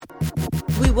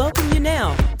We welcome you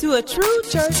now to A True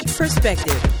Church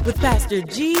Perspective with Pastor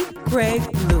G. Craig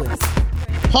Lewis.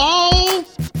 Paul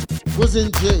was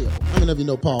in jail. How many of you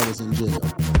know Paul was in jail?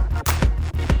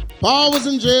 Paul was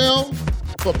in jail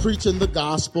for preaching the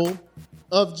gospel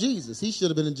of Jesus. He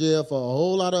should have been in jail for a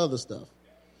whole lot of other stuff.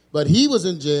 But he was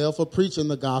in jail for preaching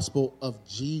the gospel of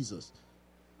Jesus.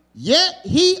 Yet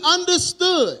he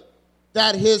understood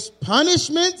that his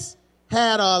punishments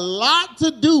had a lot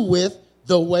to do with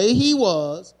the way he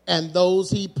was and those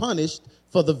he punished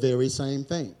for the very same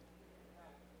thing.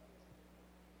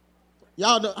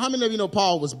 Y'all know, how many of you know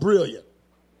Paul was brilliant?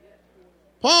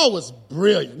 Paul was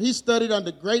brilliant. He studied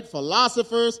under great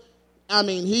philosophers. I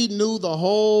mean, he knew the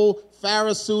whole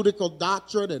Pharisaical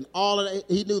doctrine and all of that.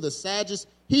 He knew the Sadducees.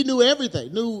 He knew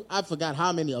everything. I forgot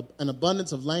how many, an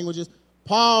abundance of languages.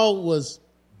 Paul was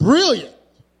brilliant.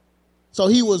 So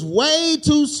he was way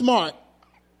too smart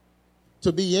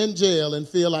to be in jail and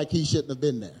feel like he shouldn't have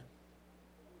been there.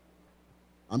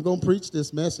 I'm going to preach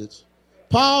this message.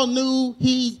 Paul knew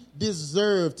he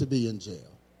deserved to be in jail.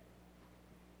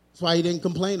 That's why he didn't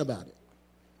complain about it.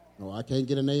 Oh, I can't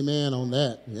get an amen on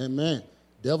that. Amen.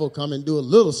 Devil come and do a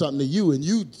little something to you, and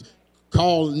you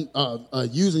call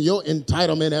using your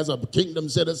entitlement as a kingdom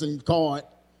citizen card.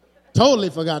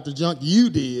 Totally forgot the junk you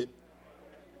did.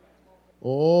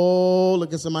 Oh,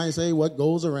 look at somebody and say, what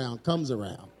goes around comes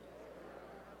around.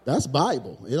 That's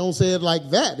Bible. It don't say it like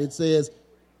that. It says,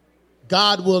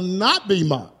 God will not be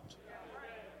mocked.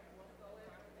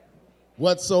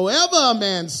 Whatsoever a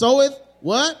man soweth,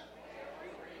 what?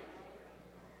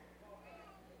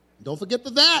 Don't forget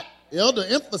that. Elder,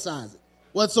 emphasize it.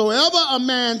 Whatsoever a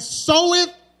man soweth,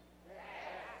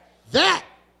 that.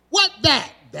 What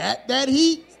that? That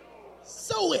he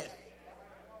soweth.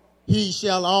 He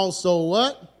shall also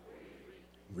what?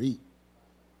 Reap.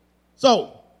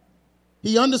 So,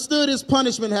 he understood his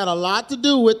punishment had a lot to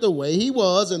do with the way he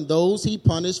was and those he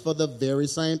punished for the very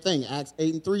same thing. Acts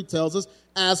 8:3 tells us,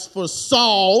 as for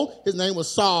Saul, his name was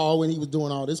Saul when he was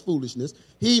doing all this foolishness,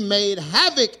 he made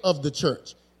havoc of the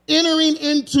church, entering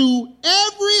into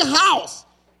every house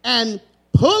and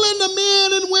pulling the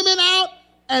men and women out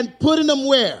and putting them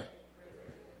where?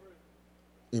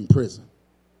 In prison.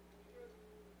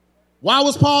 Why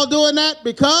was Paul doing that?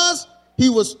 Because he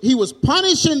was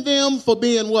punishing them for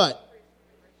being what?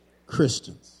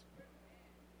 Christians.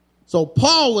 So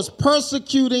Paul was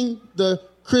persecuting the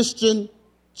Christian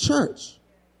church.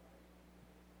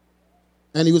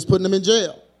 And he was putting them in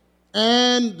jail.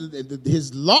 And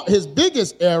his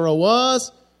biggest error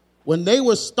was when they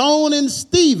were stoning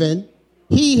Stephen,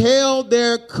 he held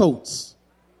their coats,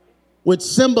 which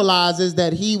symbolizes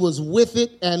that he was with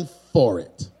it and for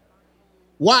it.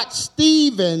 Watch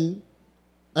Stephen,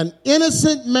 an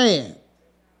innocent man,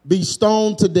 be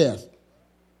stoned to death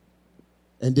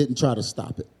and didn't try to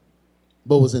stop it,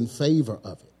 but was in favor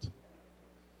of it.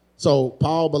 So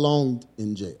Paul belonged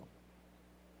in jail.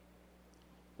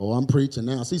 Oh, I'm preaching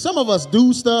now. See, some of us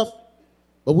do stuff,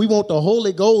 but we want the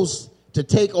Holy Ghost to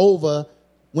take over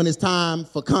when it's time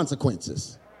for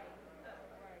consequences.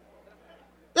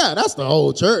 Yeah, that's the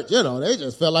whole church. You know, they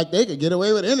just felt like they could get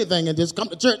away with anything and just come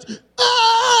to church.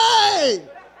 Hey!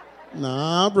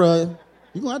 Nah, bro.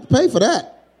 You're going to have to pay for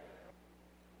that.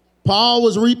 Paul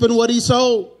was reaping what he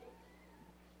sowed.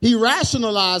 He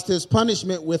rationalized his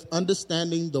punishment with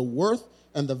understanding the worth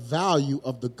and the value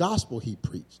of the gospel he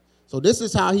preached. So this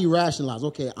is how he rationalized.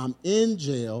 Okay, I'm in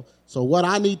jail, so what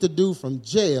I need to do from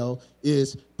jail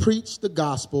is preach the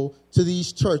gospel to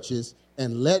these churches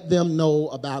and let them know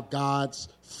about God's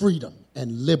freedom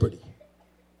and liberty.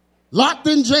 Locked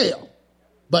in jail,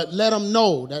 but let them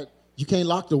know that you can't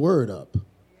lock the word up.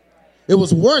 It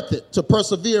was worth it to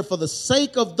persevere for the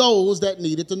sake of those that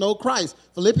needed to know Christ.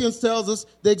 Philippians tells us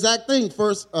the exact thing.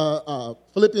 First,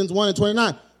 Philippians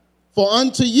 1:29. For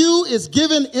unto you is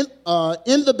given in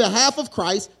the behalf of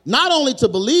Christ, not only to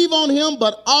believe on him,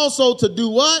 but also to do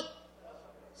what?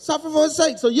 Suffer for his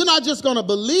sake. So you're not just going to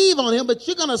believe on him, but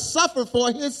you're going to suffer for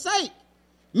his sake.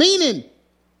 Meaning,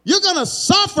 you're going to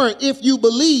suffer if you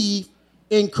believe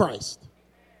in Christ.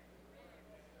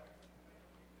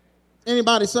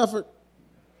 Anybody suffered?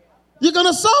 You're going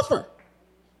to suffer.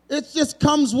 It just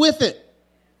comes with it.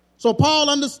 So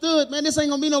Paul understood, man, this ain't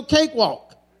going to be no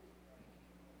cakewalk.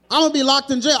 I'm going to be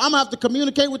locked in jail. I'm going to have to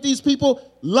communicate with these people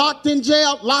locked in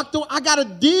jail, I got to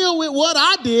deal with what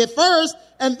I did first,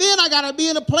 and then I got to be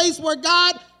in a place where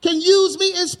God can use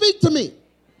me and speak to me.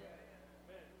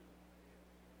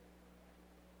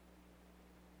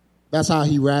 That's how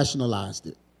he rationalized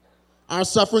it. Our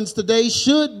sufferings today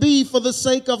should be for the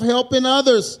sake of helping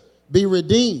others be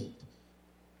redeemed.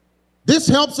 This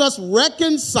helps us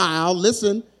reconcile,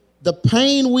 listen, the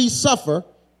pain we suffer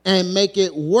and make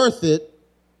it worth it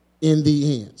in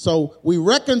the end. So we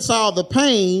reconcile the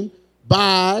pain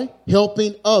by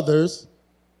helping others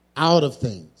out of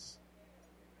things.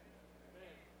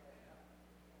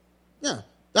 Yeah,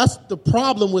 that's the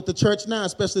problem with the church now,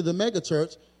 especially the mega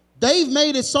church. They've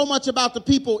made it so much about the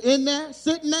people in there,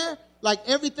 sitting there, like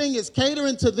everything is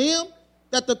catering to them,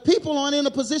 that the people aren't in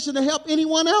a position to help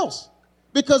anyone else,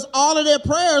 because all of their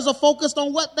prayers are focused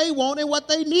on what they want and what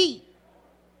they need.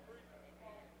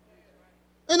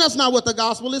 And that's not what the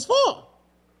gospel is for.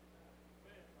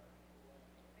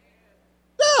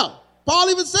 Yeah, Paul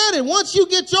even said it. Once you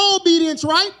get your obedience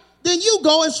right, then you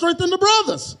go and strengthen the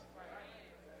brothers.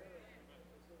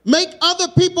 Make other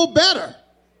people better.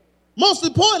 Most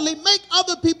importantly, make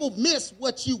other people miss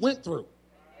what you went through.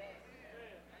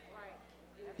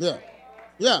 Yeah.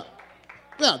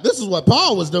 This is what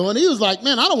Paul was doing. He was like,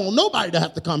 man, I don't want nobody to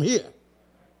have to come here.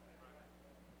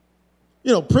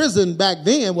 You know, prison back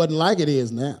then wasn't like it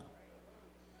is now.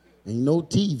 Ain't no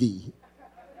TV.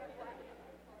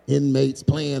 Inmates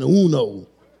playing Uno.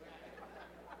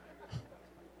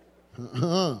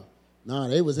 No,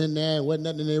 they was in there and wasn't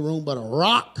nothing in their room but a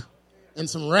rock and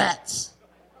some rats.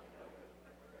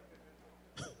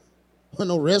 Wasn't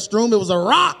no restroom, it was a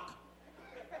rock.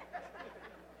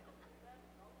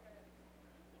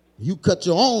 You cut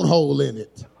your own hole in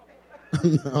it.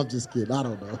 No, I'm just kidding. I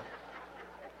don't know.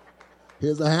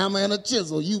 Here's a hammer and a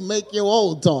chisel. You make your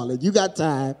own toilet. You got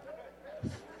time.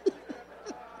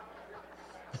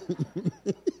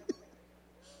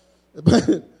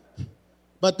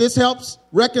 But this helps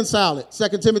reconcile it.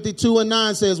 2 Timothy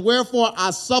 2:9 says, wherefore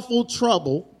I suffer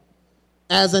trouble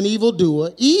as an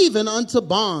evildoer, even unto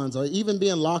bonds, or even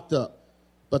being locked up.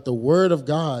 But the word of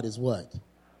God is what?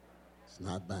 It's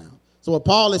not bound. So what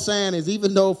Paul is saying is,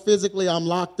 even though physically I'm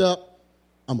locked up,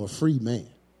 I'm a free man.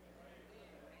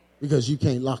 Because you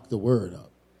can't lock the word up.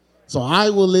 So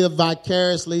I will live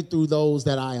vicariously through those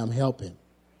that I am helping.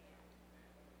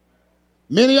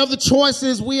 Many of the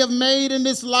choices we have made in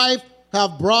this life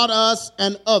have brought us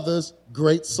and others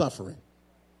great suffering.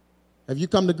 Have you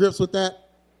come to grips with that?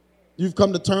 You've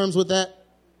come to terms with that?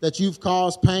 That you've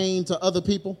caused pain to other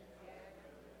people?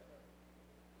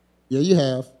 Yeah, you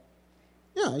have.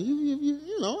 Yeah,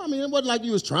 you know, I mean, it wasn't like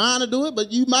you was trying to do it,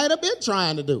 but you might have been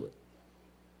trying to do it.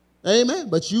 Amen.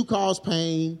 But you caused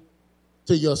pain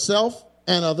to yourself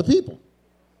and other people.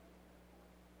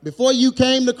 Before you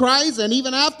came to Christ and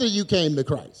even after you came to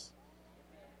Christ.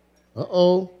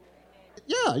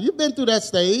 Yeah, you've been through that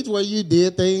stage where you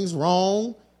did things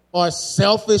wrong or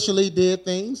selfishly did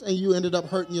things and you ended up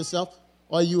hurting yourself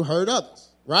or you hurt others,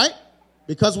 right?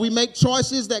 Because we make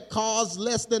choices that cause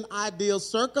less than ideal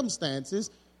circumstances,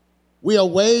 we are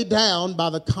weighed down by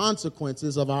the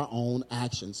consequences of our own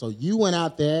actions. So you went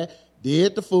out there,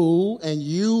 did the fool, and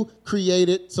you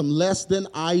created some less than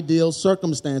ideal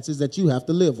circumstances that you have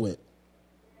to live with.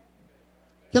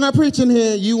 Can I preach in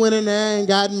here? You went in there and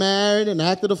got married and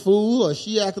acted a fool, or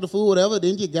she acted a fool, whatever.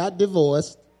 Then you got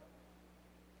divorced.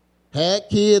 Had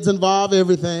kids involved,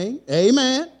 everything.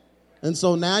 Amen. And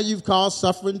so now you've caused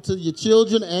suffering to your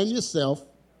children and yourself.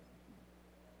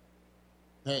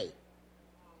 Hey,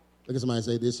 look at somebody and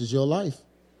say, this is your life.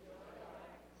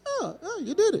 Oh,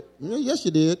 you did it. Yes, you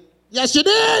did. Yes, you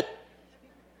did.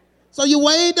 So you're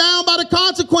weighed down by the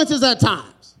consequences at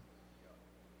times.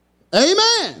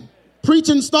 Amen.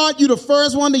 Preaching start, you the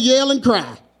first one to yell and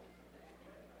cry.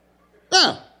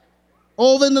 Yeah.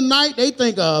 Over in the night, they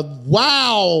think a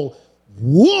wild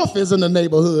wolf is in the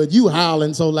neighborhood. You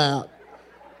howling so loud.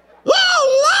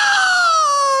 Oh,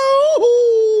 Lord!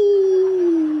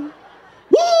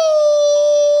 Woo!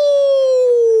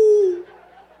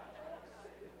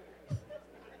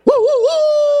 Woo, woo, woo!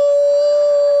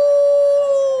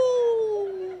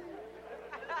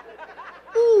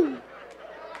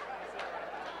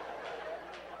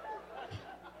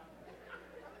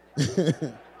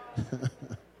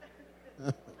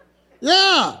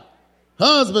 Yeah.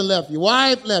 Husband left you,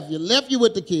 wife left you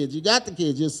with the kids, you got the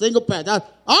kids, you're a single parent,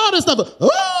 all this stuff. Oh!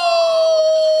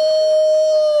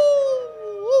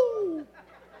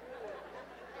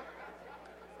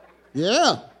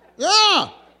 Yeah,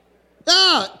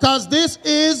 because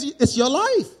it's your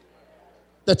life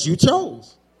that you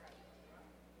chose.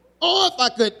 Or if I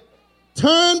could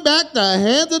turn back the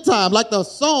hands of time, like the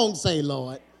song say,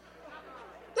 Lord.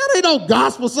 That ain't no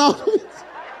gospel song.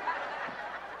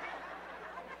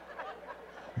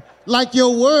 Like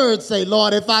your words say,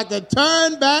 Lord, if I could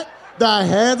turn back the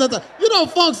hands of the... You know,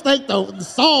 folks think the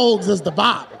songs is the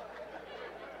Bible.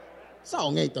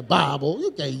 Song ain't the Bible.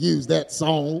 You can't use that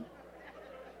song.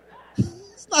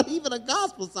 It's not even a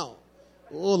gospel song.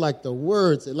 Oh, like the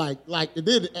words, like it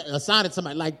did assign it to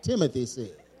somebody, like Timothy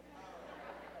said.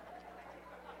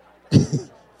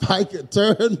 If I could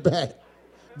turn back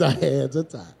the hands of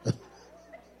time. I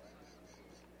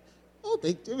don't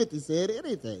think Timothy said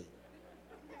anything.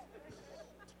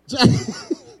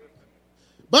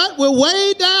 But we're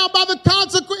weighed down by the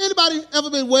consequence. Anybody ever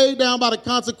been weighed down by the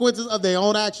consequences of their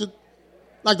own action?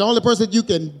 Like the only person you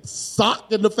can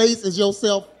sock in the face is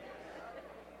yourself.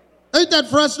 Ain't that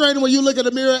frustrating when you look in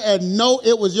the mirror and know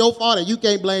it was your fault and you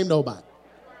can't blame nobody?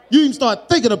 You even start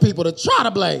thinking of people to try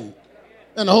to blame.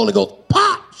 And the Holy Ghost,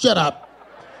 pop, shut up.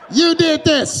 You did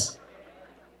this.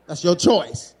 That's your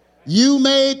choice. You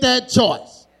made that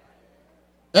choice.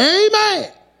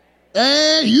 Amen.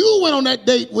 And you went on that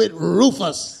date with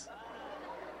Rufus.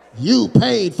 You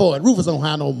paid for it. Rufus don't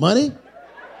have no money.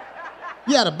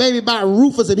 You had a baby by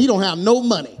Rufus and he don't have no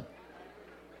money.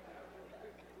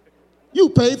 You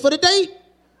paid for the date.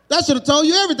 That should have told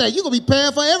you everything. You're going to be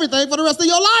paying for everything for the rest of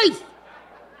your life.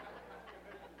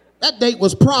 That date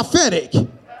was prophetic.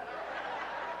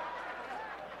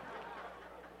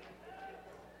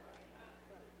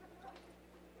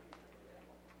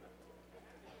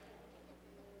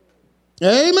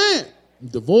 Amen.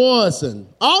 Divorce and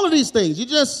all of these things.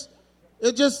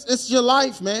 It's your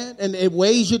life, man. And it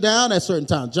weighs you down at certain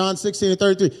times. John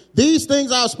 16:33. These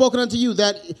things I have spoken unto you,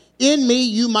 that in me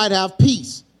you might have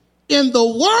peace. In the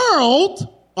world,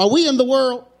 are we in the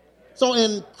world? So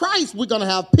in Christ we're going to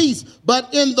have peace.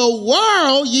 But in the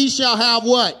world ye shall have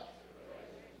what?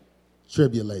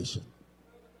 Tribulation.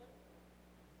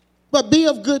 But be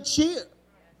of good cheer.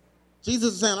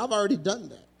 Jesus is saying, I've already done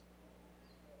that.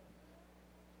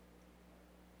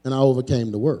 And I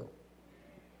overcame the world.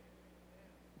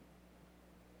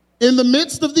 In the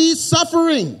midst of these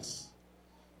sufferings,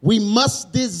 we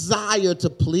must desire to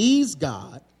please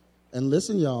God. And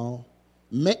listen, y'all,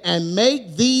 and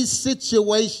make these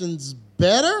situations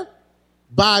better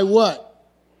by what?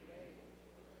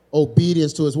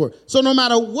 Obedience to his word. So no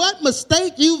matter what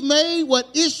mistake you've made, what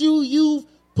issue you've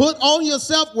put on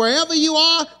yourself, wherever you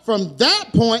are, from that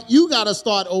point, you got to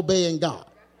start obeying God.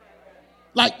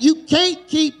 Like you can't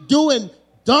keep doing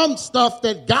dumb stuff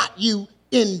that got you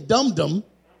in dum-dum.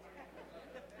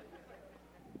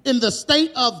 In the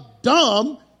state of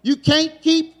dumb, you can't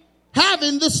keep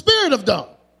having the spirit of dumb,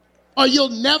 or you'll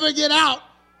never get out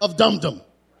of dum-dum.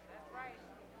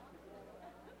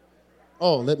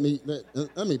 Oh, let me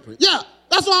preach. Yeah,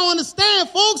 that's why I understand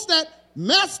folks that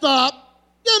messed up.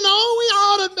 You know, we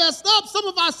all done messed up. Some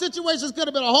of our situations could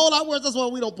have been a whole lot worse. That's why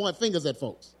we don't point fingers at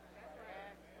folks.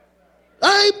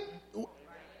 Hey,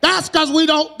 that's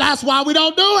why we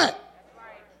don't do it.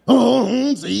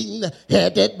 Oh, see,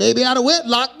 had that baby out of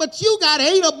wedlock, but you got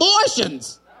 8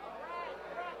 abortions.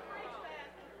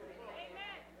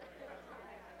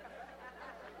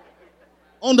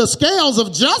 On the scales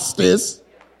of justice,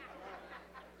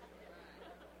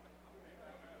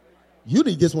 you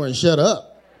need to get somewhere and shut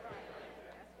up.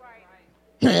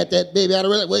 Had that baby out of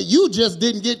wedlock. Well, you just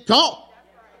didn't get caught.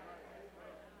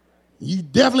 You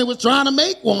definitely was trying to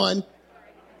make one.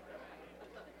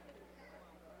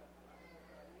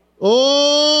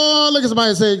 Oh, look at somebody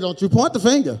and say, don't you point the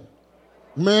finger.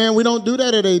 Man, we don't do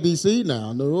that at ABC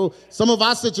now. No, some of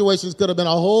our situations could have been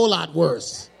a whole lot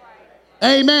worse.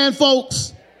 Amen,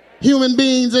 folks. Human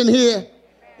beings in here.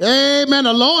 Amen.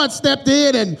 The Lord stepped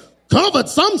in and covered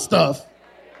some stuff.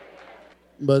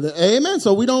 But amen.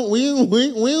 So we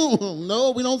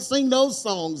don't sing those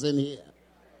songs in here.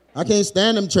 I can't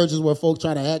stand them churches where folks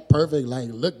try to act perfect, like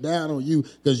look down on you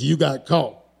because you got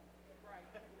caught.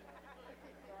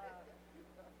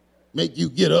 Make you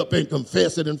get up and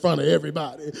confess it in front of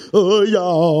everybody. Oh,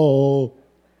 y'all,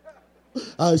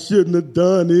 I shouldn't have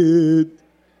done it.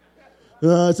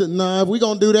 I said, nah, if we're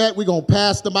going to do that, we're going to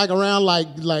pass the mic around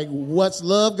like what's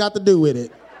love got to do with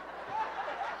it?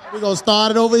 We're going to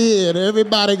start it over here and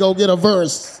everybody going to get a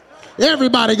verse.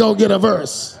 Everybody going to get a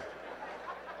verse.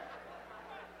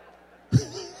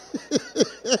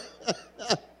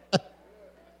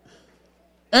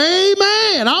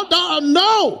 Amen. I don't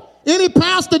know. Any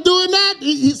pastor doing that,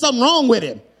 he's something wrong with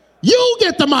him. You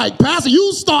get the mic, pastor.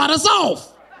 You start us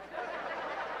off.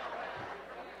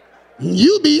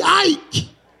 You be Ike.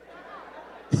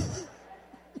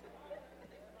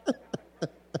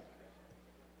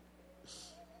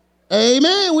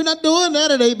 Amen. We're not doing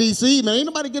that at ABC, man. Ain't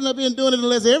nobody getting up here and doing it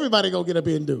unless everybody go get up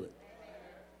here and do it.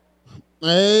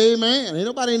 Amen. Ain't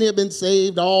nobody in here been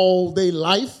saved all day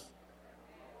life.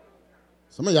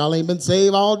 Some of y'all ain't been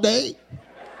saved all day.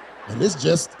 And it's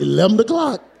just 11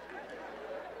 o'clock.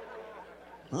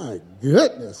 My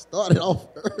goodness, started off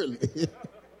early.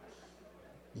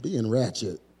 Being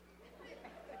ratchet.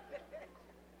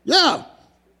 Yeah.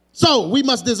 So we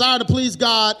must desire to please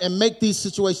God and make these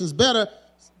situations better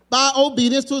by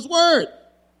obedience to his word.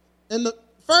 And the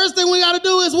first thing we got to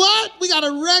do is what? We got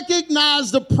to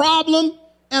recognize the problem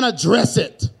and address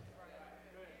it.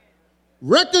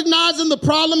 Recognizing the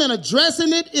problem and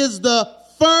addressing it is the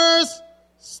first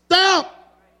step.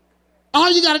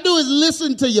 All you got to do is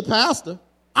listen to your pastor.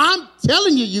 I'm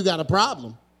telling you, you got a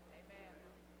problem.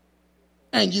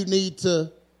 And you need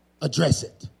to address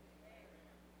it.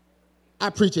 I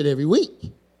preach it every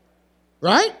week.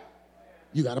 Right?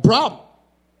 You got a problem.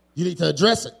 You need to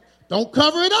address it. Don't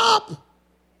cover it up.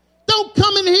 Don't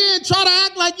come in here and try to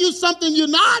act like you something you're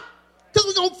not, because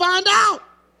we're going to find out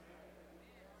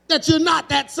that you're not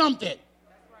that something.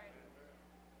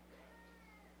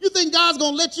 You think God's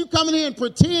going to let you come in here and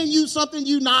pretend you something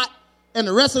you not, and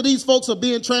the rest of these folks are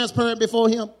being transparent before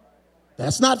him?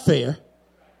 That's not fair.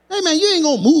 Hey, man, you ain't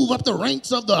going to move up the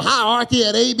ranks of the hierarchy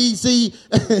at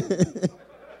ABC.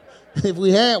 If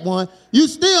we had one, you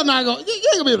still not going to, you ain't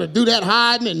going to be able to do that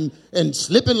hiding and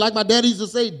slipping, like my daddy used to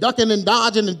say, ducking and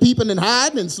dodging and peeping and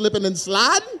hiding and slipping and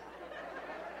sliding.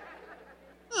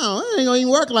 No, it ain't going to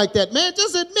even work like that, man.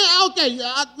 Just admit, okay,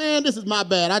 man, this is my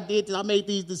bad. I made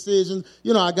these decisions.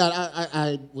 You know,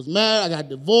 I was married, I got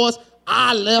divorced.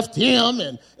 I left him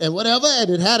and whatever, and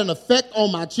it had an effect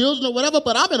on my children or whatever,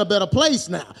 but I'm in a better place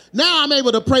now. Now I'm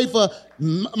able to pray for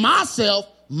myself,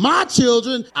 my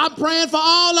children. I'm praying for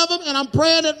all of them, and I'm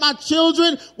praying that my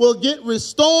children will get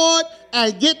restored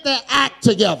and get their act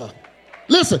together.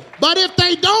 Listen, but if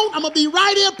they don't, I'm going to be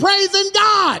right here praising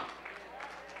God.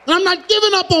 And I'm not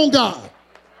giving up on God.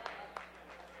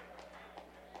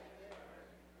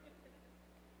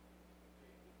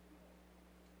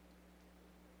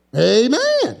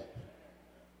 Amen.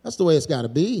 That's the way it's got to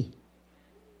be.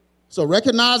 So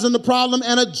recognizing the problem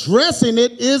and addressing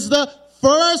it is the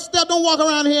first step. Don't walk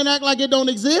around here and act like it don't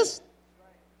exist.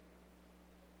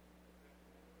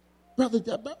 Brother,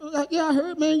 yeah, I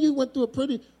heard, man, you went through a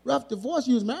pretty rough divorce.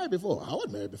 You was married before. I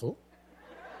wasn't married before.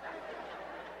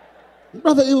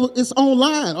 Brother, it's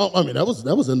online. Oh, I mean, that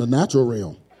was in the natural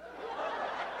realm.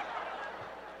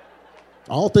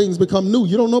 All things become new.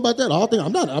 You don't know about that? All things.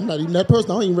 I'm not even that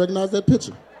person. I don't even recognize that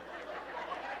picture.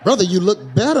 Brother, you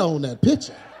look better on that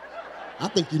picture. I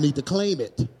think you need to claim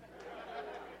it.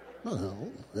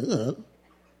 No.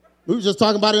 We were just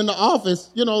talking about it in the office.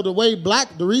 You know, the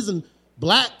reason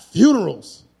black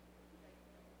funerals.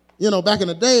 You know, back in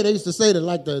the day, they used to say that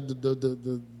like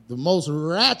the most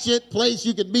ratchet place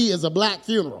you could be is a black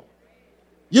funeral.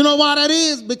 You know why that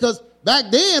is? Because back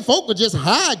then, folk would just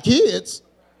hide kids.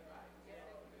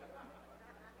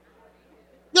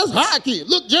 Just hide kids.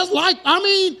 Look just like,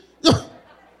 and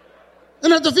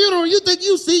at the funeral, you think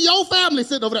you see your family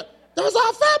sitting over there. There's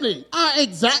our family, our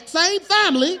exact same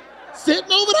family sitting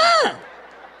over there.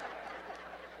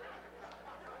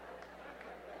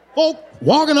 Folk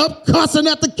walking up, cussing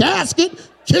at the casket,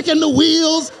 kicking the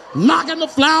wheels, knocking the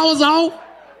flowers off.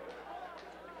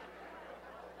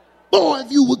 Boy,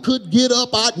 if you could get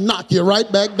up, I'd knock you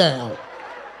right back down.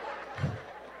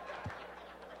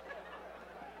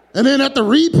 And then at the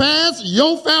repast,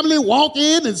 your family walk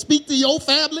in and speak to your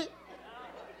family.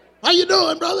 How you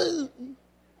doing, brother?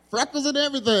 Freckles and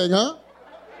everything, huh?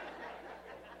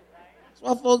 That's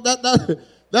why folks,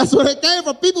 that's where they came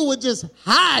from. People would just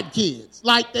hide kids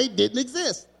like they didn't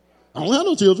exist. I don't have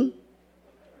no children.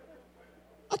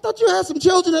 I thought you had some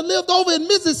children that lived over in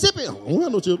Mississippi. I don't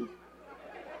have no children.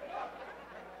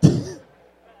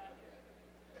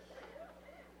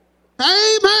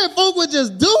 Amen. Folk would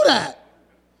just do that.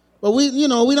 But we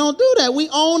don't do that. We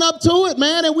own up to it,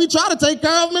 man, and we try to take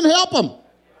care of them and help them.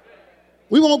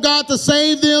 We want God to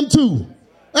save them too.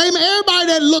 Amen. Everybody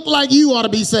that look like you ought to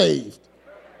be saved.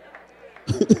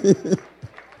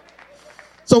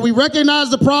 So we recognize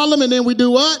the problem, and then we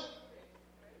do what?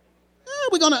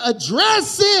 We're going to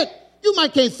address it. You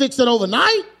might can't fix it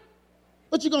overnight,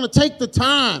 but you're going to take the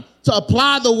time to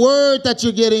apply the word that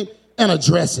you're getting and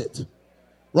address it.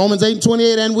 Romans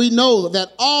 8:28, and we know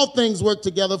that all things work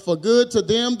together for good to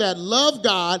them that love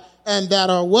God and that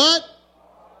are what?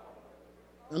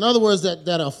 In other words, that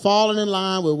are falling in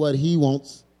line with what he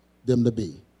wants them to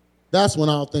be. That's when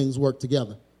all things work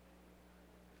together.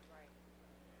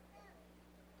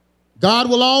 God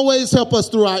will always help us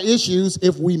through our issues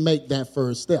if we make that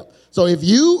first step. So if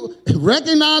you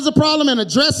recognize the problem and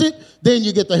address it, then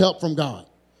you get the help from God.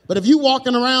 But if you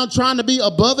walking around trying to be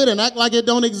above it and act like it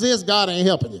don't exist, God ain't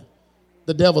helping you.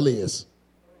 The devil is.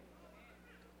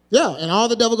 Yeah, and all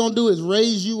the devil going to do is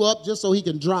raise you up just so he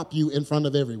can drop you in front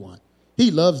of everyone.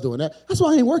 He loves doing that. That's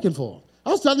why I ain't working for him. I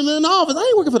was telling him in the office, I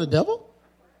ain't working for the devil.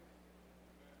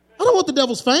 I don't want the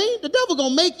devil's fame. The devil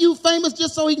going to make you famous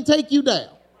just so he can take you down.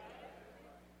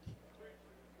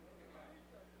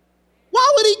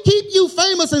 Why would he keep you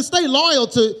famous and stay loyal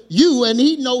to you and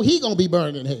he know he going to be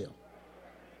burned in hell?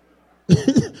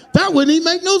 That wouldn't even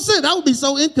make no sense. That would be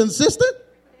so inconsistent.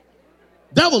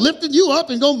 Devil lifting you up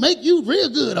and going to make you real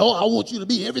good. Oh, I want you to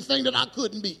be everything that I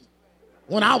couldn't be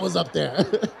when I was up there.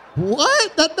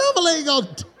 What? The devil ain't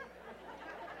going to.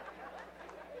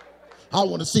 I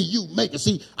want to see you make it.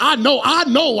 See, I know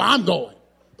where I'm going,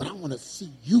 but I want to see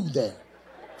you there.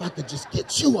 If I could just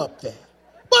get you up there.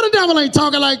 But the devil ain't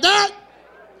talking like that.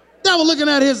 Devil looking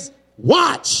at his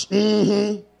watch.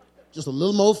 Just a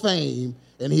little more fame,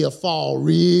 and he'll fall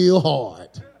real hard.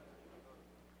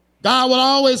 God will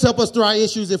always help us through our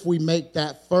issues if we make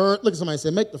that first. Look at somebody say,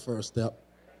 make the first step.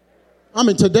 I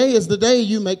mean, today is the day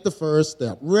you make the first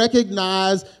step.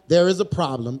 Recognize there is a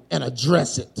problem and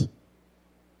address it.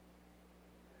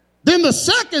 Then the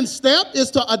second step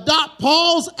is to adopt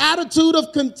Paul's attitude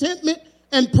of contentment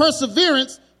and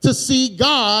perseverance to see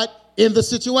God in the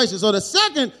situation. So the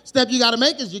second step you got to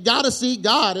make is you got to see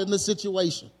God in the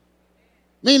situation.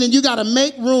 Meaning you got to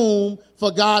make room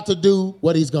for God to do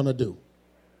what he's going to do.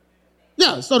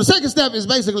 Yeah, so the second step is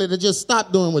basically to just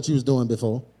stop doing what you was doing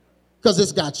before because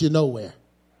it's got you nowhere.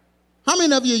 How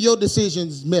many of you, your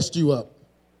decisions messed you up?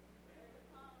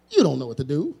 You don't know what to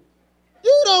do.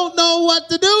 You don't know what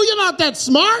to do. You're not that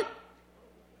smart.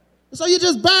 So you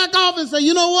just back off and say,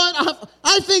 you know what?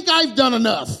 I think I've done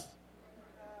enough.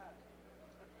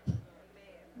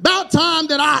 About time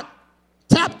that I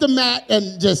tap the mat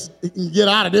and just get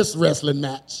out of this wrestling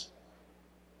match.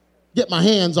 Get my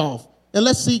hands off. And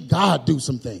let's see God do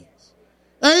some things.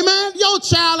 Amen. Your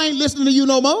child ain't listening to you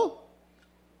no more.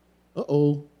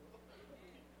 Uh-oh.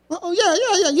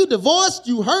 Yeah. You divorced.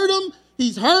 You hurt him.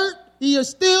 He's hurt. He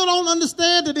still don't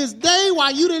understand to this day why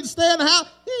you didn't stay in the house.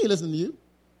 He ain't listening to you.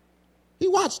 He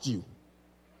watched you.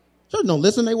 Church don't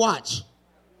listen, they watch.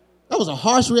 That was a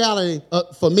harsh reality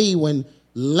for me when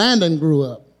Landon grew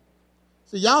up.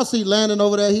 So y'all see Landon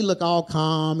over there, he look all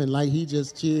calm and like he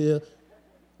just chill.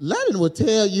 Landon will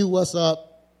tell you what's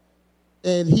up,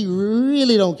 and he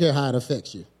really don't care how it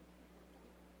affects you.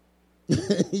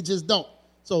 He just don't.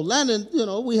 So Landon,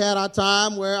 we had our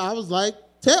time where I was like,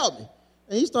 tell me.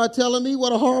 And he started telling me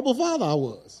what a horrible father I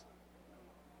was.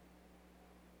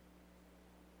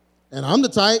 And I'm the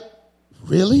type,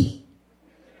 really?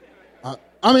 I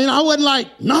wasn't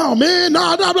like, no, man,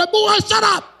 no. I'm like, boy, shut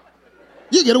up.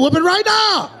 You get a whooping right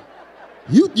now.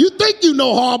 You think you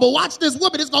know horrible. Watch this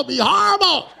whooping. It's going to be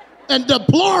horrible and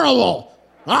deplorable.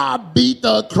 I beat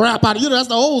the crap out of you. That's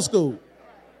the old school.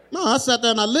 No, I sat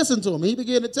there and I listened to him. He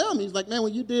began to tell me. He's like, man,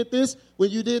 when you did this,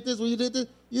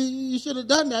 you should have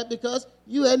done that because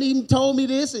you hadn't even told me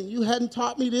this and you hadn't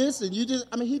taught me this. And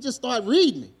he just started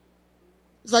reading me.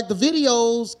 It's like the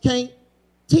videos can't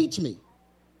teach me.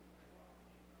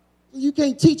 You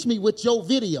can't teach me with your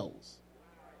videos.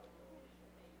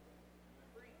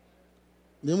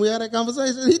 Then we had that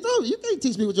conversation. He told me, you can't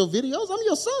teach me with your videos. I'm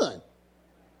your son.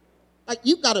 Like,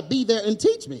 you got to be there and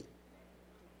teach me.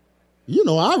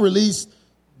 I released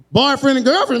boyfriend and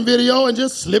girlfriend video and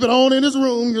just slip it on in his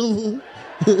room.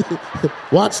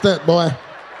 Watch that, boy.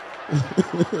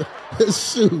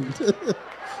 Shoot.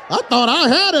 I thought I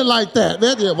had it like that.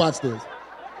 Yeah, watch this.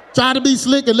 Try to be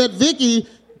slick and let Vicky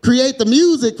create the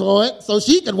music for it so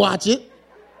she could watch it.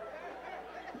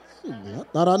 I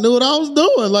thought I knew what I was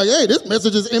doing. Like, hey, this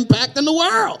message is impacting the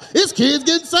world. This kid's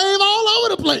getting saved all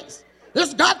over the place.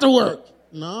 It's got to work.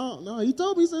 No, he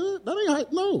told me, he said, that ain't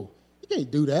right. No, you can't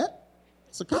do that.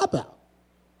 It's a cop-out.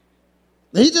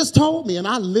 And he just told me, and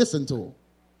I listened to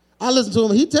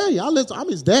him. He tell you, I'm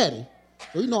his daddy.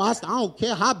 So, I don't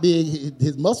care how big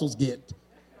his muscles get.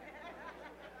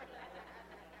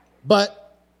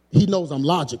 But he knows I'm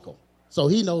logical. So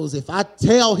he knows if I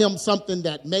tell him something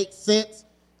that makes sense,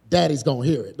 daddy's going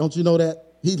to hear it. Don't you know that?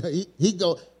 He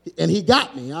go, and he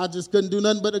got me. I just couldn't do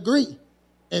nothing but agree.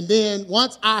 And then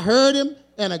once I heard him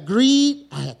and agreed,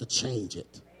 I had to change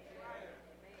it.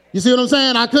 You see what I'm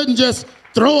saying? I couldn't just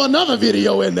throw another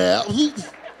video in there.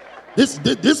 This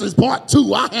is part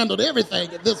 2. I handled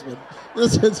everything in this one.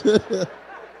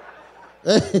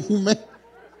 Amen.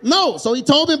 No, so he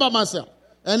told me about myself.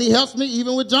 And he helps me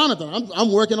even with Jonathan.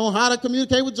 I'm working on how to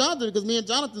communicate with Jonathan because me and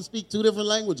Jonathan speak 2 different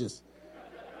languages.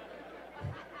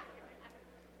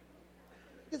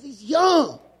 Because he's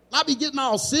young. I be getting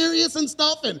all serious and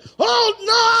stuff and, and then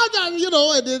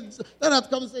I have to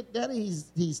come and say, Daddy,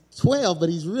 he's 12, but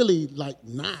he's really like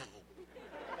 9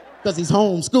 because he's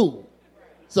homeschooled.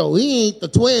 So he ain't the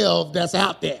 12 that's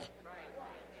out there.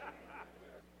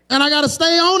 And I got to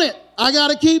stay on it. I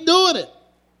got to keep doing it.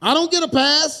 I don't get a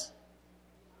pass.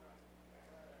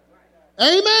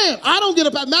 Amen. I don't get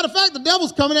a pass. Matter of fact, the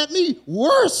devil's coming at me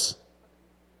worse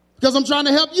because I'm trying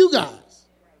to help you guys.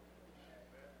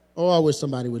 Oh, I wish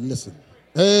somebody would listen.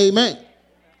 Amen.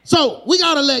 So we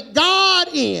got to let God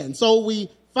in. So we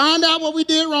find out what we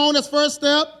did wrong. That's first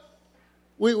step.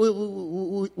 We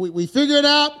figure it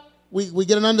out. We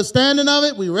get an understanding of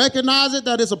it. We recognize it,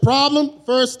 that it's a problem.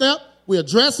 First step. We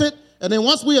address it. And then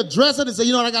once we address it and say,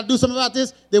 you know what, I got to do something about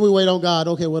this, then we wait on God.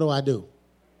 Okay, what do I do?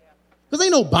 Because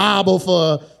ain't no Bible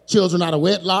for children out of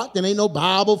wedlock. And ain't no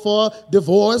Bible for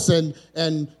divorce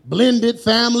and blended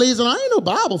families. And ain't no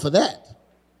Bible for that.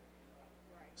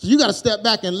 So you got to step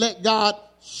back and let God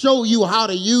show you how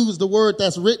to use the word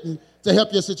that's written to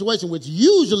help your situation, which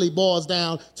usually boils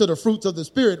down to the fruits of the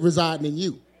Spirit residing in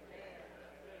you.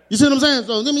 You see what I'm saying?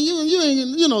 So, I mean, you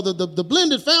ain't, you know, the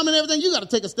blended family and everything, you got to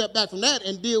take a step back from that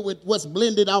and deal with what's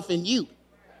blended off in you.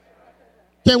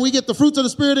 Can we get the fruits of the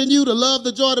Spirit in you, the love,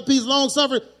 the joy, the peace, long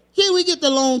suffering? Can we get the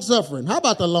long suffering? How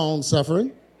about the long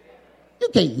suffering? You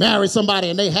can't marry somebody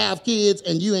and they have kids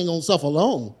and you ain't going to suffer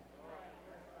long.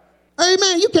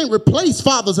 Amen. You can't replace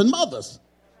fathers and mothers.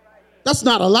 That's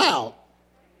not allowed.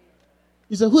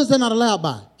 You say, who is that not allowed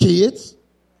by? Kids.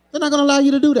 They're not going to allow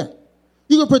you to do that.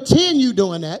 You can pretend you're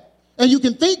doing that, and you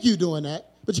can think you're doing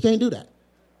that, but you can't do that.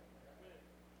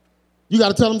 You got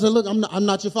to tell them, say, look, I'm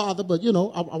not your father, but, you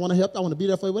know, I want to help. I want to be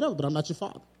there for you, whatever, but I'm not your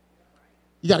father.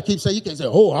 You got to keep saying, you can't say,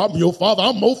 oh, I'm your father.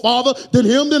 I'm more father than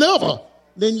him than ever.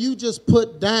 Then you just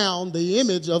put down the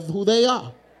image of who they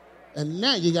are. And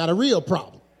now you got a real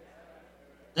problem.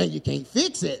 And you can't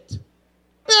fix it.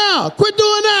 Yeah, quit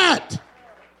doing that.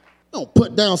 Don't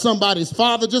put down somebody's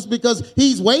father just because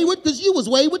he's wayward, because you was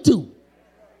wayward too.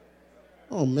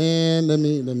 Oh, man, let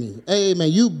me. Hey,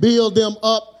 man, you build them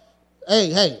up.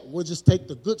 Hey, we'll just take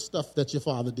the good stuff that your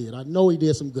father did. I know he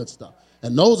did some good stuff.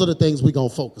 And those are the things we're going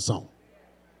to focus on.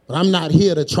 But I'm not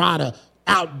here to try to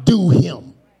outdo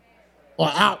him or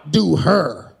outdo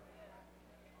her.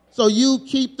 So you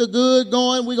keep the good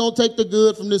going. We're going to take the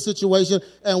good from this situation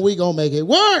and we're going to make it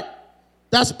work.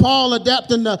 That's Paul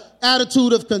adapting the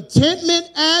attitude of contentment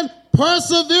and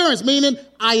perseverance, meaning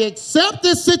I accept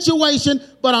this situation,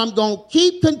 but I'm going to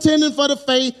keep contending for the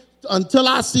faith until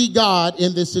I see God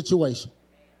in this situation.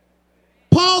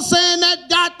 Paul saying that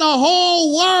got the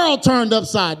whole world turned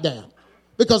upside down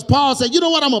because Paul said, you know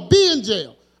what, I'm going to be in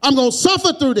jail. I'm going to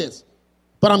suffer through this,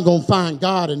 but I'm going to find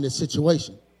God in this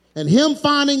situation. And him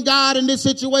finding God in this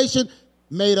situation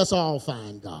made us all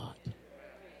find God.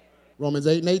 Romans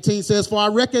 8:18 says, for I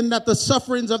reckon that the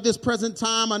sufferings of this present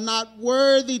time are not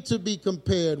worthy to be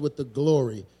compared with the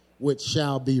glory which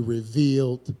shall be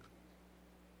revealed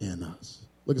in us.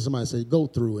 Look at somebody and say, go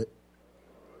through it.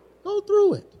 Go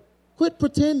through it. Quit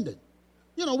pretending.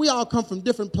 You know, we all come from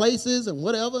different places and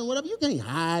whatever. You can't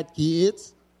hide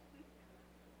kids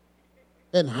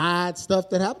and hide stuff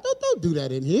that happened. Don't do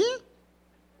that in here.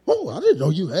 Oh, I didn't know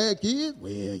you had kids.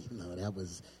 Well, you know, that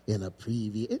was in a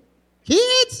previous.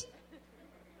 Kids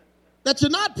that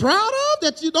you're not proud of,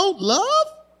 that you don't love?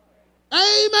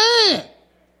 Amen.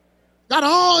 Got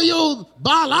all your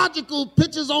biological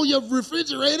pictures on your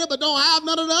refrigerator, but don't have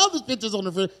none of the other pictures on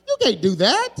the refrigerator. You can't do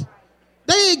that.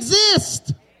 They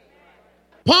exist.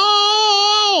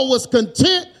 Paul was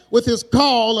content with his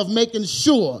call of making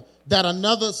sure that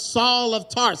another Saul of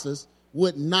Tarsus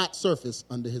would not surface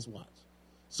under his watch.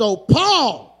 So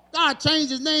Paul, God changed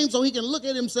his name so he can look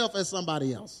at himself as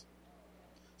somebody else.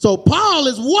 So Paul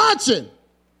is watching.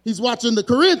 He's watching the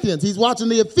Corinthians. He's watching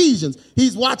the Ephesians.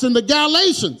 He's watching the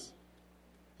Galatians.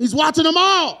 He's watching them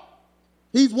all.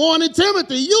 He's warning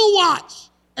Timothy, you watch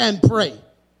and pray.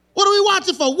 What are we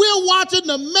watching for? We're watching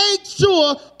to make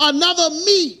sure another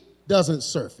me doesn't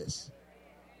surface.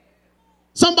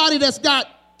 Somebody that's got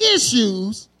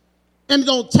issues and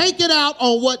going to take it out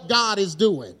on what God is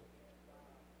doing.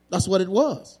 That's what it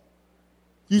was.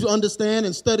 You understand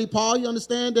and study Paul, you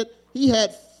understand that he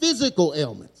had physical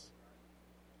ailments.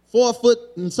 4 foot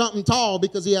and something tall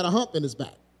because he had a hump in his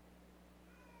back.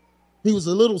 He was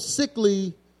a little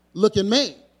sickly looking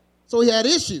man. So he had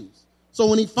issues. So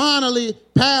when he finally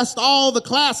passed all the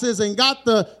classes and got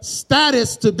the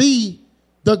status to be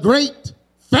the great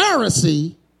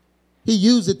Pharisee, he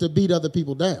used it to beat other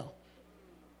people down.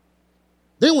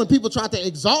 Then when people try to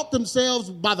exalt themselves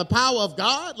by the power of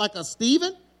God, like a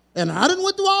Stephen, and I done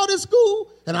went through all this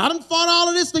school, and I done fought all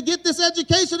of this to get this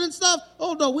education and stuff.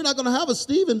 Oh, no, we're not going to have a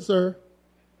Stephen, sir.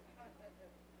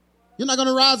 You're not going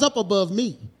to rise up above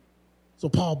me. So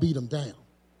Paul beat him down.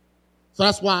 So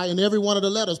that's why in every one of the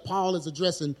letters, Paul is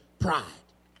addressing pride.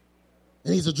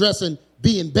 And he's addressing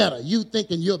being better. You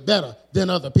thinking you're better than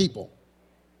other people.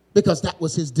 because that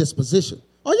was his disposition.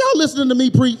 Are y'all listening to me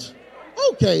preach?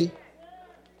 Okay.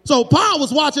 So Paul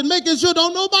was watching, making sure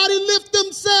don't nobody lift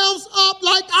themselves up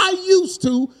like I used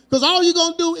to, because all you're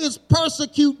going to do is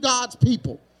persecute God's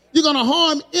people. You're going to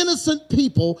harm innocent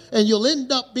people, and you'll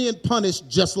end up being punished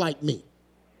just like me.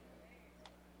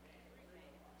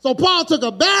 So Paul took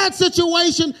a bad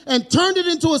situation and turned it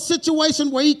into a situation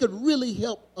where he could really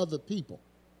help other people.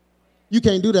 You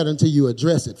can't do that until you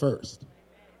address it first.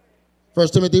 1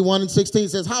 Timothy 1:16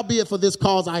 says, howbeit for this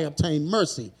cause I obtain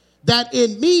mercy, that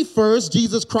in me first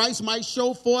Jesus Christ might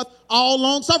show forth all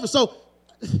long suffering. So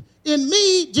in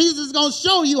me, Jesus is going to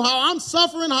show you how I'm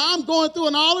suffering, how I'm going through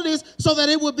and all of this, so that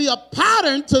it would be a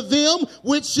pattern to them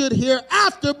which should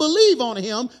hereafter believe on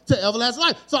him to everlasting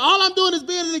life. So all I'm doing is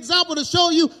being an example to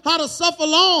show you how to suffer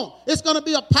long. It's going to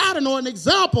be a pattern or an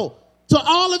example to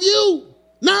all of you.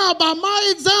 Now, by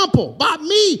my example, by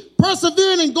me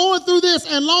persevering and going through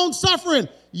this and long suffering,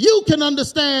 you can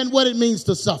understand what it means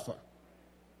to suffer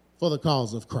for the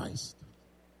cause of Christ.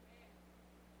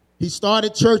 He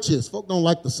started churches. Folk don't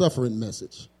like the suffering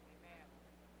message.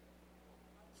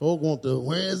 Folk want to,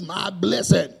 where's my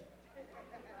blessing?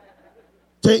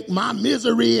 Take my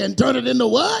misery and turn it into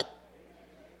what?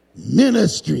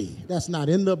 Ministry. That's not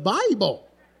in the Bible.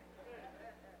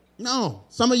 No,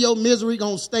 some of your misery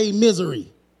gonna stay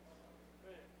misery.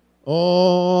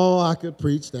 Oh, I could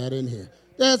preach that in here.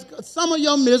 There's some of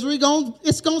your misery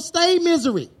it's gonna stay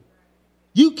misery.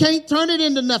 You can't turn it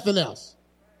into nothing else.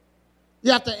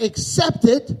 You have to accept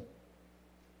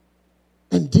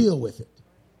and deal with it.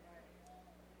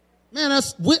 Man,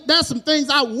 that's some things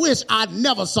I wish I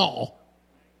never saw.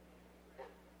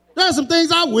 There's some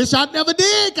things I wish I never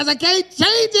did because I can't change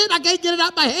it. I can't get it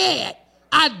out my head.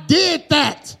 I did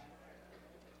that.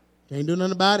 Can't do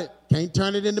nothing about it. Can't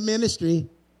turn it into ministry.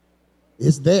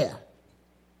 It's there.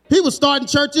 He was starting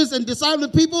churches and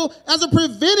discipling people as a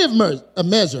preventive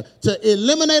measure to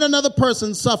eliminate another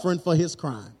person suffering for his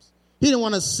crimes. He didn't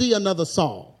want to see another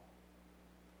Saul.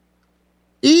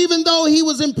 Even though he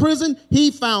was in prison, he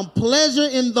found pleasure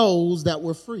in those that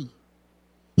were free.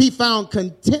 He found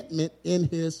contentment in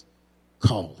his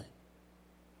calling.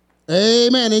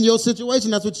 Amen. In your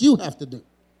situation, that's what you have to do.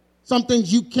 Some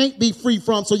things you can't be free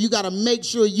from, so you got to make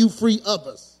sure you free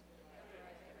others.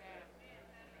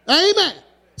 Amen.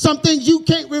 Some things you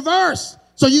can't reverse,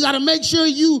 so you got to make sure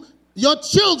your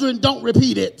children don't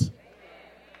repeat it.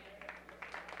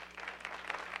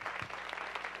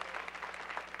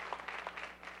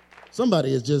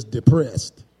 Somebody is just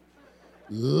depressed.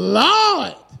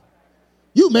 Lord,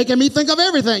 you making me think of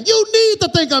everything. You need to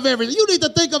think of everything. You need to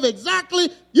think of exactly,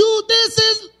 look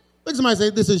at somebody say,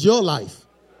 this is your life.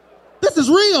 This is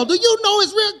real. Do you know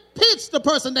it's real? Pitch the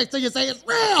person next to you and say, it's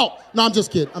real. No, I'm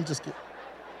just kidding.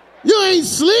 You ain't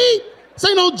sleep. This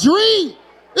ain't no dream.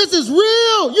 This is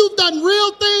real. You've done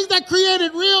real things that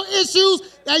created real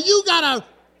issues that you got to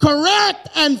correct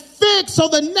and fix so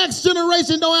the next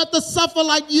generation don't have to suffer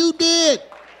like you did.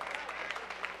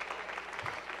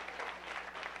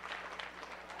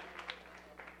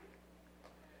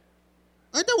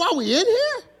 Ain't that why we in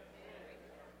here?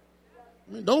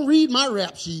 I mean, don't read my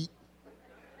rap sheet.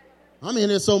 I'm in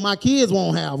here so my kids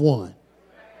won't have one.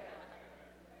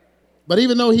 But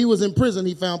even though he was in prison,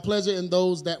 he found pleasure in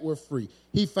those that were free.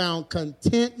 He found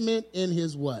contentment in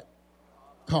his what?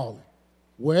 Calling.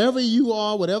 Wherever you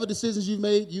are, whatever decisions you've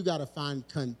made, you got to find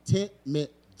contentment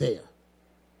there.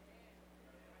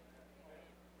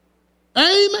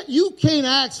 Amen. You can't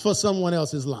ask for someone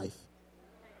else's life.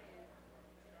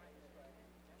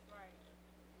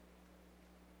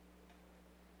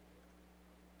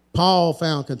 Paul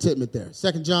found contentment there.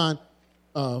 2 John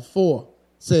 4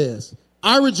 says,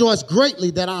 I rejoice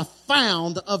greatly that I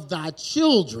found of thy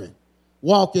children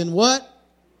walk in what?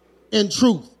 In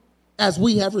truth, as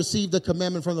we have received the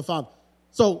commandment from the Father.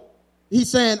 So he's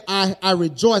saying, I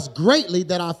rejoice greatly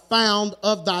that I found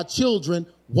of thy children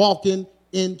walking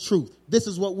in truth. This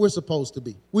is what we're supposed to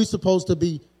be. We're supposed to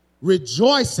be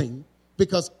rejoicing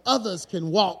because others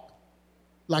can walk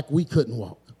like we couldn't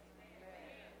walk.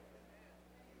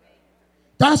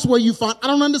 That's where you find, I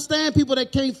don't understand people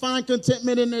that can't find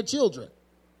contentment in their children.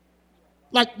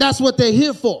 Like that's what they're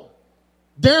here for.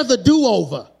 They're the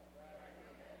do-over.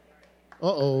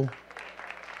 Uh-oh.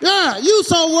 Yeah, you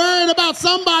so worried about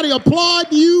somebody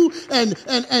applauding you and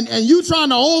you trying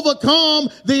to overcome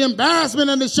the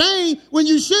embarrassment and the shame when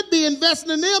you should be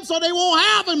investing in them so they won't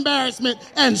have embarrassment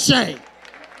and shame.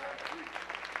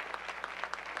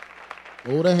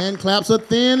 Oh, the hand claps are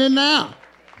thin and now.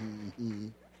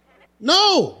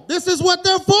 No, this is what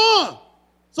they're for.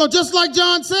 So just like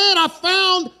John said, I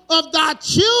found of thy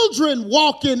children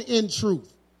walking in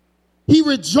truth. He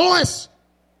rejoiced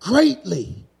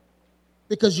greatly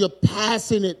because you're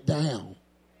passing it down.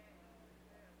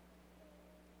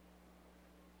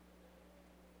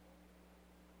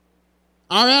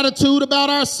 Our attitude about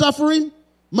our suffering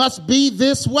must be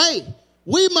this way.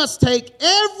 We must take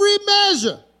every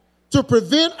measure to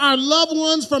prevent our loved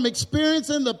ones from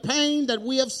experiencing the pain that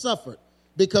we have suffered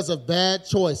because of bad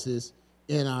choices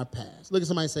in our past. Look at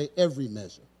somebody say, every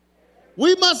measure.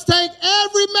 We must take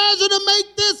every measure to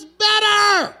make this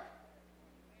better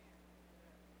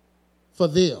for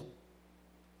them.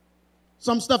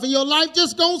 Some stuff in your life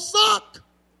just gonna suck.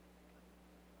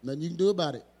 Nothing you can do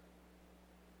about it.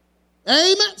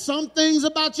 Amen. Some things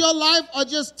about your life are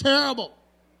just terrible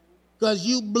because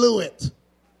you blew it.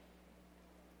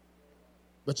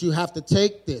 But you have to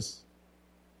take this.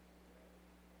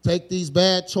 Take these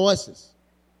bad choices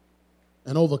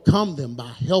and overcome them by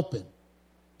helping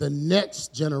the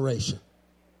next generation.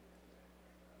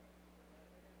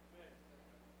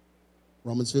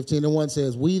 Romans 15:1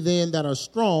 says, we then that are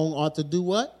strong ought to do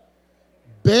what?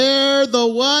 Bear the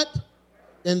what?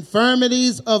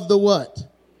 Infirmities of the what?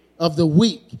 Of the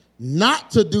weak.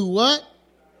 Not to do what?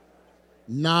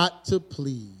 Not to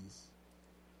please.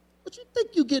 What you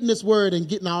think you're getting this word and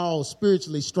getting all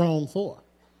spiritually strong for?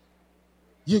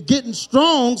 You're getting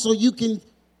strong so you can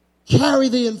carry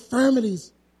the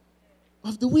infirmities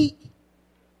of the weak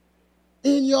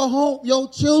in your home, your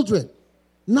children,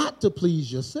 not to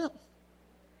please yourself.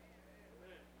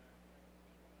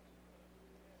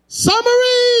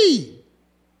 Summary.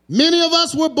 Many of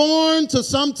us were born to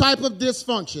some type of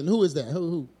dysfunction. Who is that?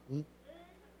 Who?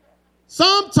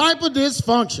 Some type of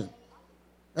dysfunction.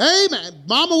 Amen.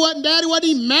 Mama wasn't, daddy wasn't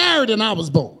even married and I was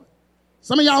born.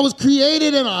 Some of y'all was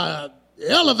created in an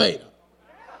elevator.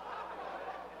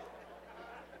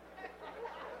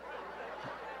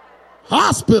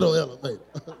 Hospital elevator.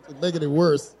 Making it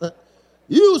worse. Some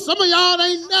of y'all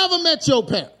ain't never met your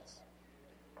parents.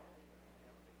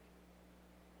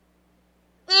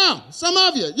 Now, some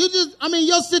of you,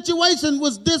 your situation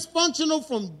was dysfunctional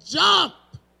from jump.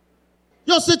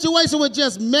 Your situation was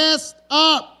just messed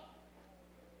up.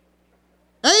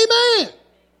 Amen.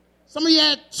 Some of you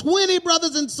had 20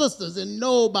 brothers and sisters and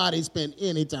nobody spent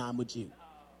any time with you.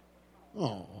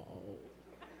 Oh.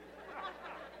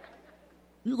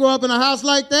 You grow up in a house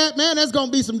like that, man, there's going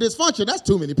to be some dysfunction. That's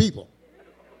too many people.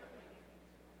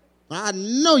 I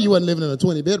know you wasn't living in a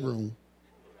 20-bedroom.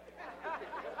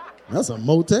 That's a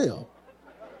motel.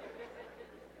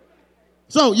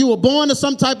 So you were born to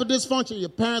some type of dysfunction. Your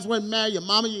parents weren't married. Your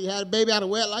mama, you had a baby out of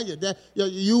wedlock. Your dad,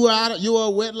 you were a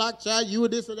wedlock child. You were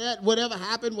this or that. Whatever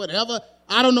happened, whatever.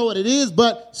 I don't know what it is,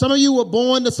 but some of you were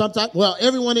born to some type. Well,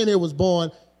 everyone in here was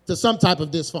born to some type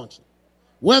of dysfunction.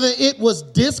 Whether it was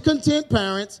discontent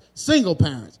parents, single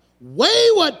parents,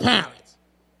 wayward parents.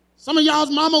 Some of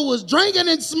y'all's mama was drinking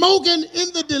and smoking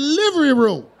in the delivery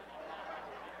room.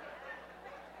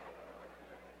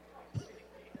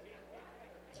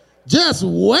 Just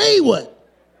wayward.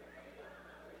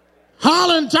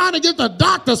 Hollering, trying to get the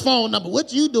doctor's phone number.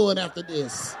 What you doing after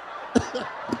this?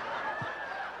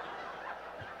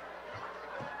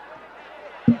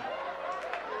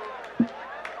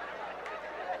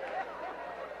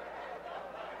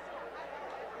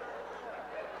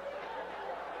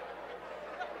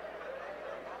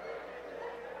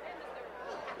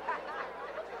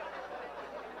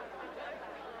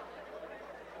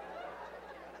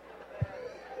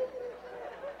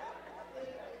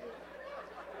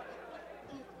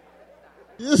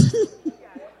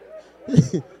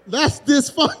 That's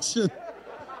dysfunction.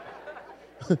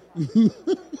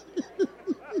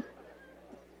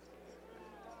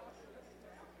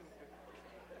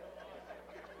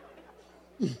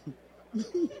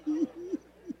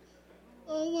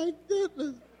 Oh my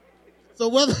goodness. So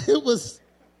whether it was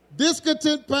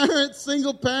discontent parents,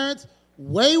 single parents,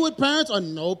 wayward parents, or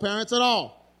no parents at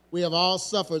all, we have all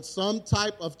suffered some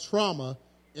type of trauma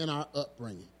in our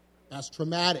upbringing. That's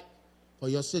traumatic for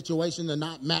your situation to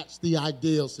not match the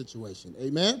ideal situation.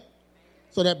 Amen?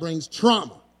 So that brings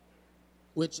trauma,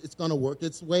 which it's going to work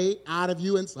its way out of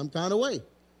you in some kind of way.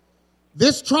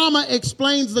 This trauma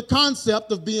explains the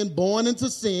concept of being born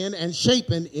into sin and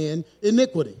shapen in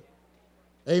iniquity.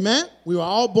 Amen? We were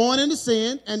all born into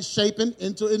sin and shapen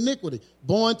into iniquity,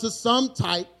 born to some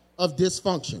type of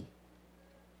dysfunction.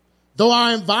 Though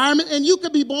our environment, and you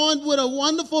could be born with a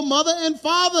wonderful mother and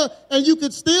father, and you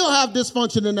could still have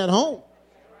dysfunction in that home.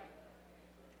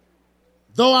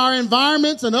 Though our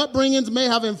environments and upbringings may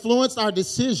have influenced our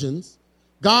decisions,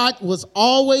 God was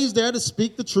always there to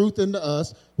speak the truth into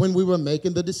us when we were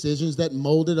making the decisions that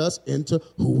molded us into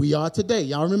who we are today.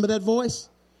 Y'all remember that voice?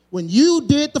 When you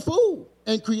did the fool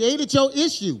and created your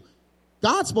issue.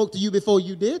 God spoke to you before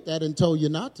you did that and told you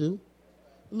not to.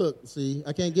 Look, see,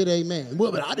 I can't get amen.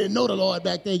 Well, but I didn't know the Lord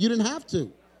back then. You didn't have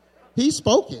to. He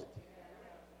spoke it.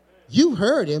 You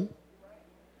heard him.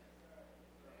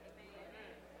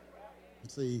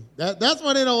 See, that's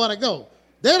where they don't want to go.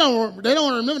 They don't want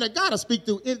to remember that God will speak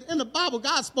through. In the Bible,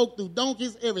 God spoke through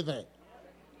donkeys, everything.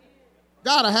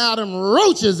 God will have them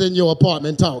roaches in your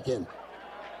apartment talking.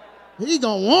 He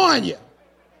going to warn you.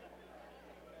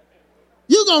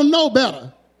 You're going to know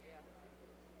better.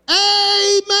 Amen.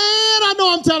 I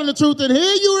know I'm telling the truth in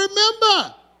here. You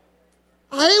remember.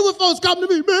 I hate when folks come to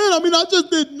me, man, I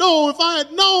just didn't know. If I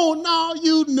had known, no,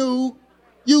 you knew.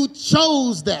 You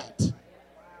chose that.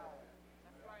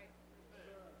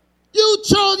 You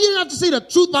didn't have to see the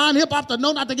truth behind hip-hop to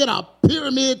know not to get a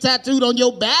pyramid tattooed on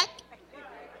your back.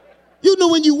 You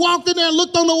knew when you walked in there and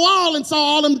looked on the wall and saw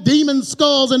all them demon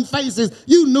skulls and faces,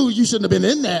 you knew you shouldn't have been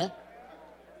in there.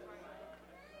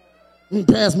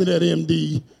 Pass me that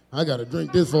MD. I got to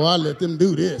drink this before I let them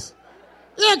do this.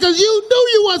 Yeah, because you knew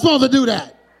you weren't supposed to do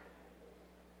that.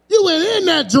 You went in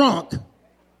there drunk.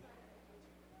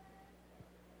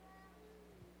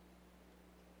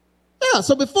 Yeah,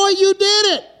 so before you did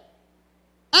it,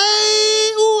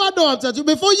 I know I'm touching you.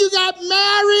 Before you got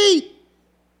married,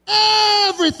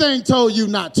 everything told you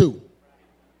not to.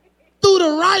 Threw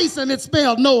the rice and it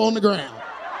spelled no on the ground.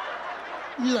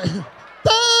 You're like,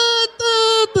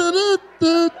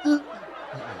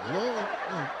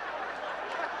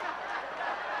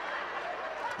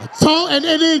 and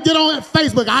then get on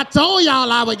Facebook. I told y'all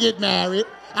I would get married.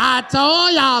 I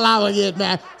told y'all I would get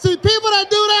married. See, people that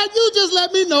do that, you just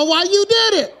let me know why you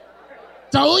did it.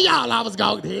 Told y'all I was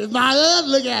going. Here's my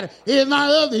husband. Look at it. Here's my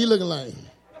husband. He looking like.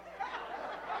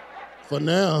 For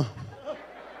now.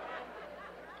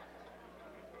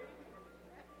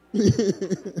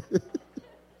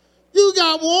 You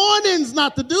got warnings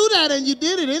not to do that, and you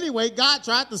did it anyway. God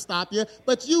tried to stop you,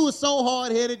 but you were so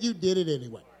hard-headed, you did it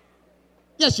anyway.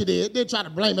 Yes, you did. They try to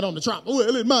blame it on the trauma.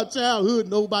 Well, in my childhood,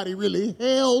 nobody really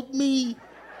held me.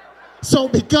 So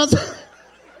because of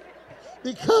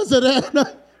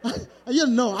that,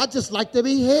 I just like to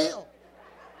be held.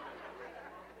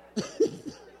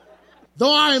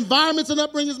 Though our environments and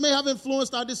upbringings may have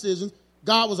influenced our decisions,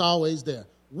 God was always there.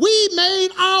 We made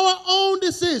our own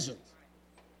decisions.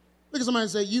 Look at somebody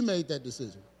and say, you made that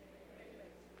decision.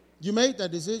 You made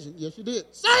that decision. Yes, you did.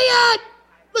 Say it!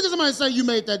 Look at somebody and say, you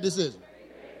made that decision.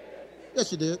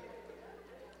 Yes, you did.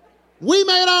 We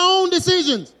made our own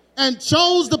decisions and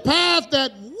chose the path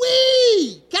that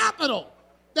we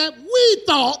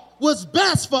thought was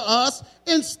best for us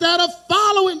instead of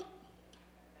following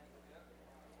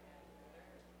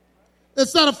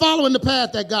the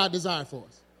path that God desired for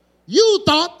us. You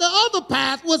thought the other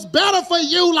path was better for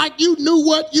you, like you knew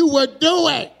what you were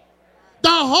doing. The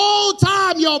whole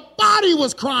time your body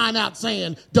was crying out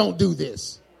saying, don't do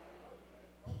this.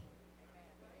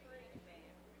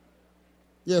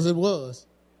 Yes, it was.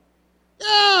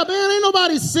 Yeah, man, ain't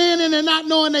nobody sinning and not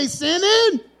knowing they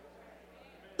sinning.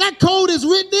 That code is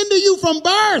written into you from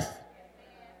birth.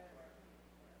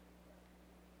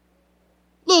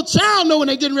 Little child know when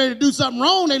they're getting ready to do something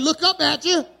wrong, they look up at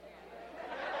you.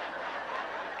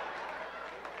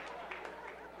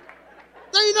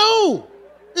 They know.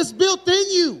 It's built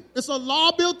in you. It's a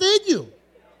law built in you.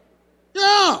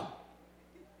 Yeah.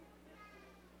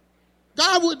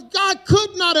 God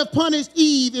could not have punished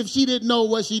Eve if she didn't know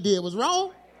what she did was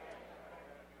wrong.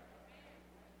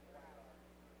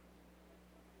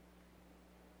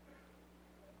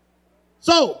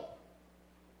 So,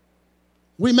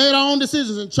 we made our own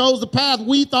decisions and chose the path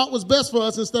we thought was best for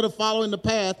us instead of following the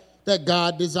path that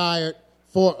God desired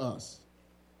for us.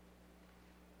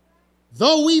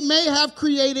 Though we may have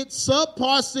created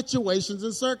subpar situations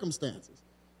and circumstances,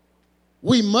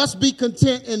 we must be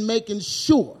content in making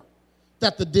sure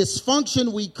that the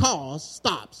dysfunction we cause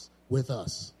stops with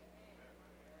us.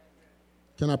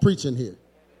 Can I preach in here?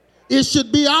 It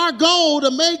should be our goal to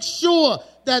make sure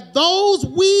that those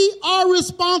we are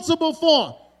responsible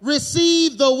for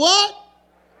receive the what?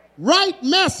 Right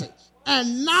message,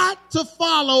 and not to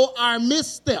follow our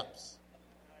missteps.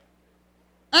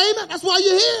 Amen. That's why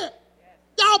you're here.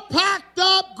 Y'all packed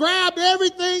up, grabbed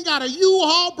everything, got a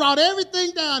U-Haul, brought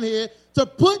everything down here to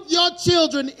put your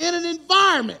children in an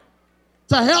environment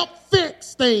to help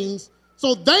fix things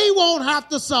so they won't have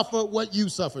to suffer what you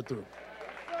suffered through.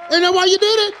 Isn't that why you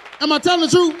did it? Am I telling the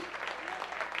truth?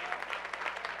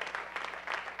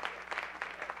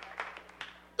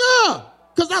 Yeah,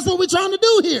 because that's what we're trying to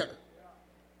do here.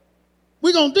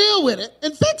 We're going to deal with it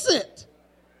and fix it.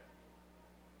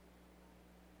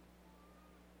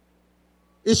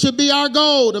 It should be our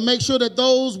goal to make sure that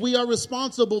those we are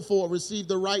responsible for receive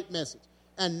the right message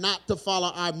and not to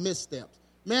follow our missteps.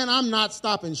 Man, I'm not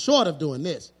stopping short of doing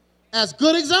this. As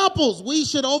good examples, we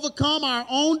should overcome our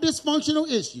own dysfunctional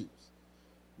issues.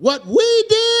 What we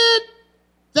did,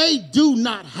 they do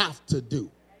not have to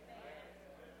do.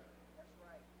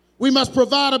 We must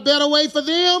provide a better way for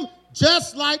them,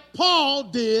 just like Paul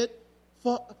did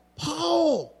for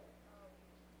Paul.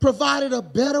 Provided a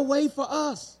better way for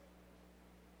us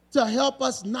to help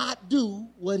us not do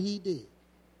what he did.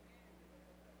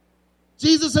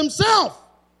 Jesus himself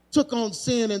took on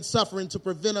sin and suffering to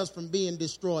prevent us from being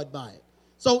destroyed by it.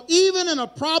 So even in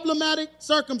problematic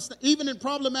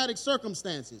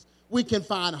circumstances, we can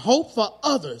find hope for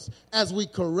others as we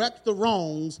correct the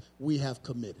wrongs we have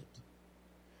committed.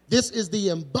 This is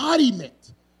the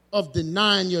embodiment of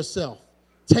denying yourself,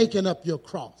 taking up your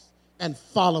cross, and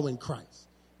following Christ.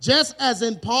 Just as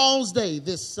in Paul's day,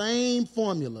 this same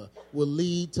formula will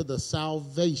lead to the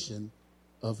salvation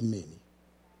of many.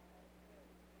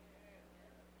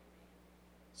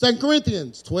 2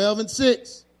 Corinthians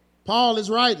 12:6, Paul is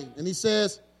writing, and he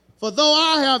says, for though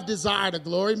I have desired a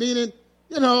glory, meaning,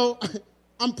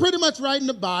 I'm pretty much writing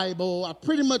the Bible. I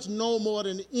pretty much know more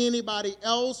than anybody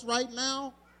else right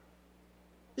now.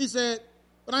 He said,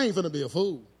 but I ain't finna be a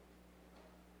fool.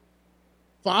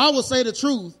 For I will say the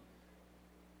truth,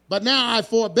 but now I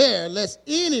forbear, lest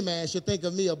any man should think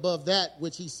of me above that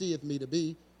which he seeth me to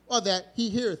be, or that he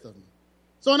heareth of me.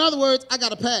 So in other words, I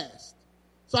got a past.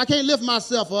 So I can't lift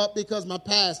myself up because my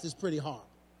past is pretty hard.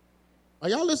 Are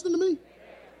y'all listening to me?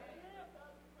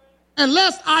 And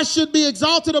lest I should be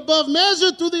exalted above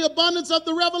measure through the abundance of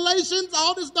the revelations,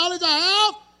 all this knowledge I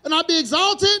have, and I be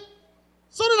exalted,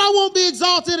 so that I won't be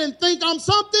exalted and think I'm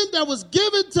something that was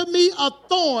given to me a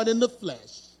thorn in the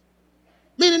flesh.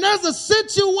 Meaning there's a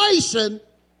situation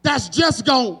that's just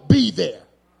going to be there.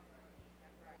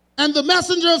 And the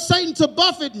messenger of Satan to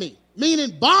buffet me,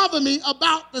 meaning bother me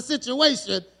about the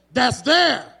situation that's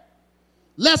there.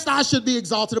 Lest I should be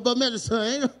exalted above measure.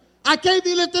 So I can't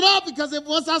be lifted up because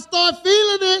once I start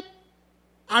feeling it,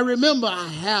 I remember I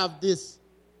have this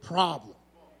problem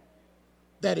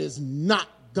that is not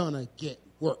going to get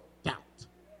worked out.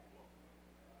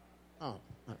 Oh,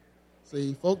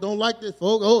 see, folk don't like this.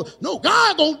 Folk, no,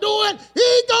 God gonna do it.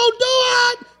 He gonna do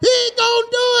it. He gonna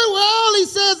do it. Well, he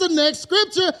says in the next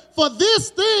scripture, for this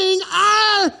thing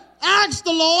I asked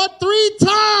the Lord 3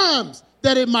 times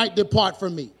that it might depart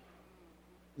from me.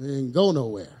 It didn't go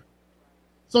nowhere.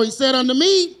 So he said unto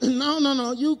me,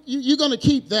 no, you're gonna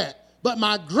keep that. But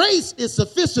my grace is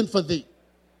sufficient for thee.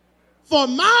 For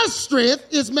my strength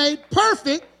is made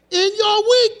perfect in your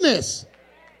weakness.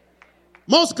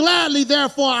 Most gladly,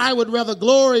 therefore, I would rather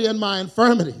glory in my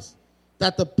infirmities,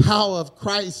 that the power of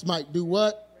Christ might do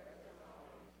what?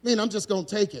 I'm just going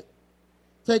to take it.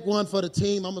 Take one for the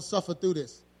team. I'm going to suffer through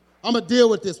this. I'm going to deal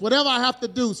with this. Whatever I have to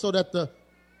do so that the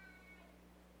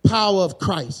power of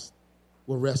Christ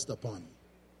will rest upon me.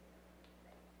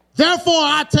 Therefore,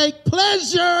 I take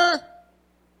pleasure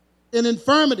in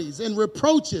infirmities, in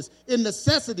reproaches, in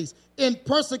necessities, in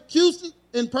persecutions,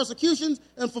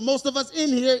 and for most of us in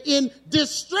here, in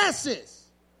distresses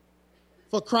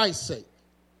for Christ's sake.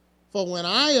 For when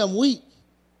I am weak,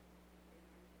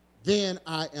 then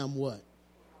I am what?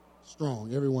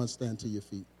 Strong. Everyone stand to your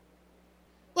feet.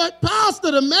 But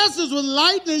Pastor, the message was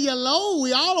lightening your load.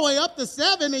 We all the way up to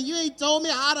 7, and you ain't told me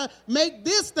how to make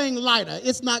this thing lighter.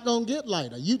 It's not going to get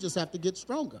lighter. You just have to get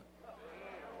stronger.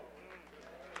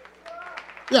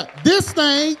 Yeah, this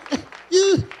thing,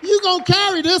 you going to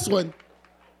carry this one.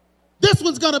 This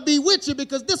one's going to be with you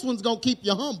because this one's going to keep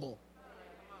you humble.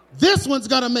 This one's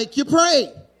going to make you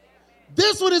pray.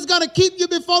 This one is going to keep you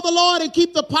before the Lord and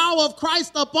keep the power of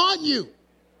Christ upon you.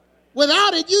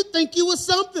 Without it, you think you was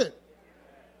something.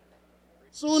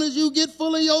 Soon as you get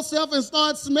full of yourself and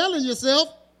start smelling yourself,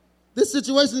 this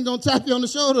situation is going to tap you on the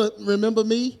shoulder. Remember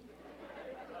me?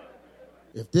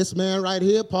 If this man right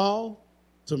here, Paul,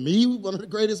 to me, one of the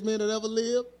greatest men that ever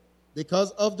lived,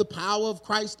 because of the power of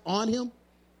Christ on him,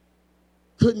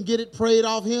 couldn't get it prayed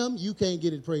off him, you can't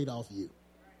get it prayed off you.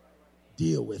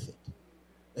 Deal with it.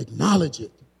 Acknowledge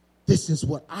it. This is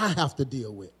what I have to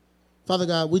deal with. Father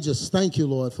God, we just thank you,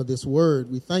 Lord, for this word.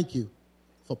 We thank you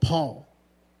for Paul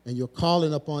and your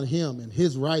calling upon him and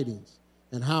his writings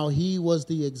and how he was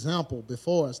the example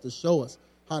before us to show us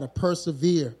how to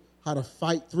persevere, how to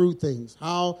fight through things,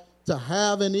 how to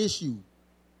have an issue,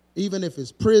 even if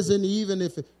it's prison, even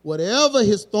if whatever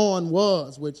his thorn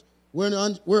was, which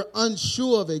we're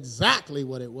unsure of exactly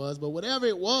what it was, but whatever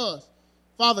it was,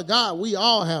 Father God, we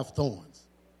all have thorns.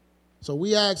 So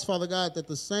we ask, Father God, that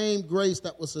the same grace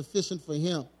that was sufficient for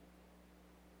him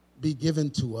be given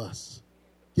to us.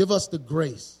 Give us the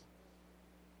grace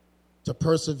to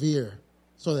persevere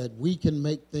so that we can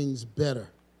make things better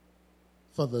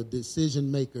for the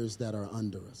decision makers that are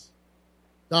under us.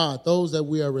 God, those that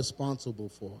we are responsible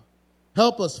for,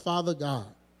 help us, Father God,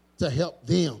 to help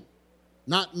them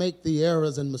not make the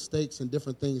errors and mistakes and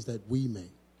different things that we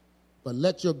make. But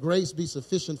let your grace be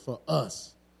sufficient for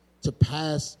us to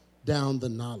pass down the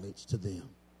knowledge to them.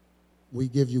 We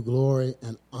give you glory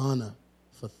and honor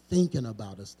for thinking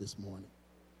about us this morning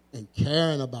and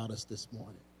caring about us this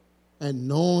morning and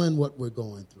knowing what we're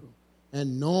going through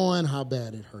and knowing how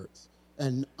bad it hurts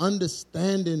and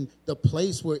understanding the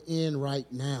place we're in right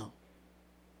now.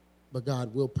 But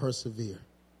God, we'll persevere.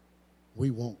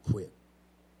 We won't quit.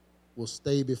 We'll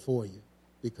stay before you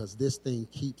because this thing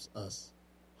keeps us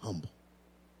humble.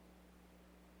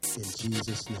 In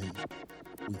Jesus' name,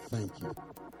 we thank you.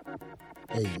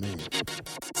 Amen.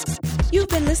 You've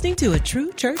been listening to A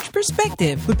True Church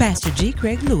Perspective with Pastor G.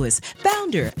 Craig Lewis,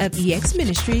 founder of EX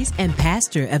Ministries and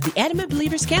pastor of the Adamant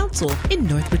Believers Council in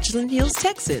North Richland Hills,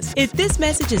 Texas. If this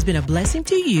message has been a blessing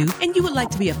to you and you would like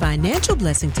to be a financial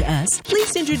blessing to us, please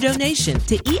send your donation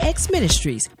to EX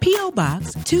Ministries, P.O.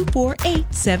 Box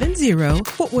 24870,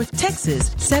 Fort Worth,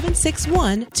 Texas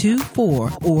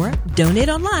 76124, or donate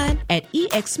online at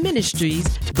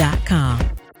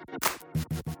exministries.com.